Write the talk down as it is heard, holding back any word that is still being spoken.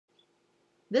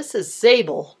This is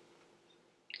Sable.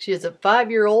 She is a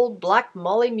 5-year-old black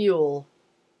Molly Mule.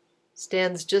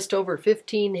 Stands just over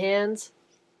 15 hands.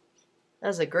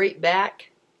 Has a great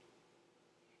back.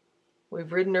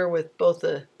 We've ridden her with both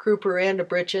a crouper and a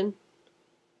britchin.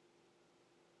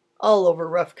 All over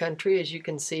rough country, as you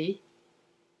can see.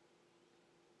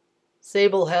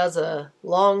 Sable has a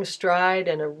long stride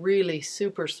and a really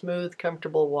super smooth,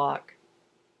 comfortable walk.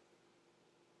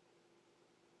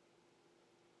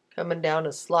 Coming down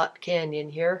a slot canyon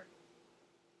here.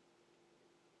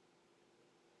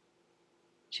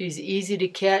 She's easy to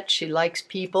catch. She likes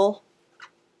people.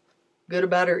 Good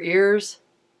about her ears.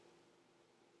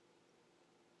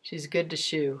 She's good to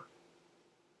shoe.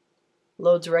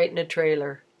 Loads right in a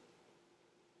trailer.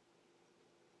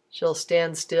 She'll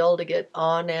stand still to get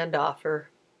on and off her.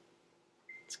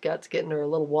 Scott's getting her a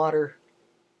little water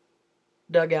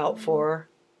dug out for her.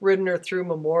 Ridden her through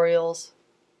memorials.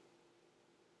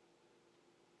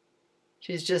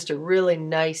 She's just a really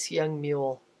nice young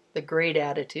mule. The great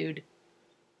attitude.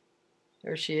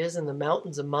 There she is in the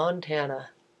mountains of Montana.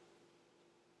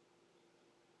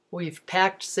 We've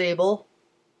packed Sable.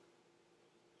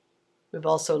 We've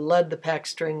also led the pack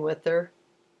string with her.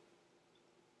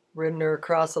 Ridden her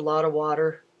across a lot of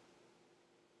water.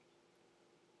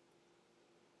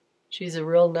 She's a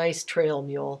real nice trail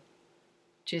mule.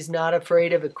 She's not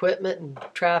afraid of equipment and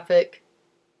traffic.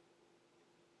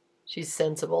 She's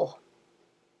sensible.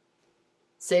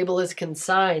 Sable is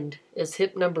consigned as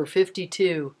hip number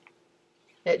 52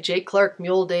 at Jake Clark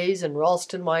Mule Days in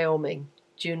Ralston, Wyoming,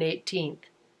 June 18th,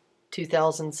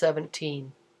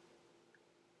 2017.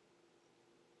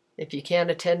 If you can't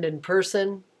attend in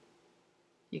person,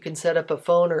 you can set up a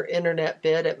phone or internet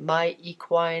bid at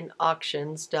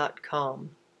myequineauctions.com.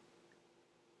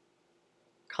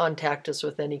 Contact us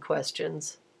with any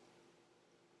questions.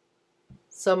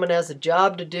 Someone has a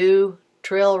job to do,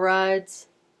 trail rides,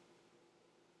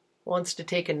 wants to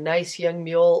take a nice young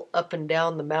mule up and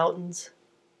down the mountains.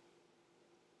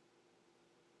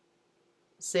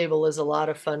 Sable is a lot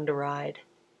of fun to ride.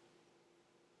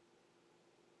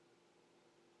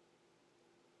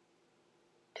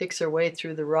 Picks her way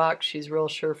through the rocks. She's real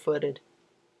sure-footed.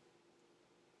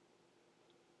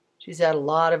 She's had a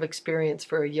lot of experience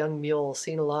for a young mule,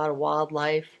 seen a lot of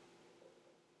wildlife,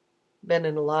 been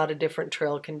in a lot of different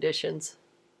trail conditions,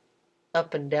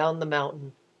 up and down the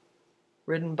mountain,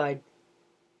 ridden by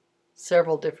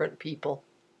several different people.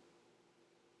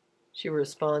 She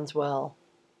responds well.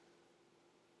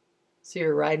 See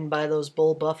her riding by those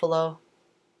bull buffalo?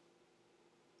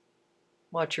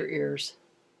 Watch her ears.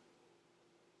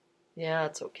 Yeah,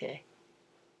 it's okay.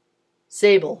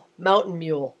 Sable, mountain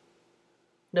mule,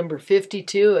 number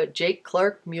 52 at Jake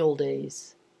Clark Mule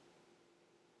Days.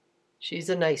 She's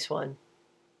a nice one.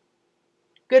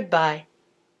 Goodbye.